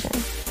giving option.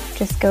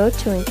 Just go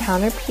to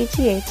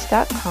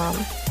EncounterPGH.com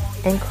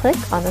and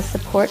click on the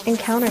Support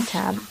Encounter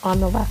tab on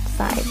the left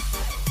side.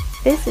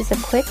 This is a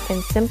quick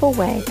and simple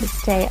way to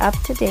stay up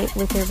to date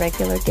with your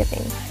regular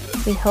giving.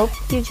 We hope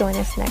you join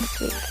us next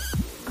week.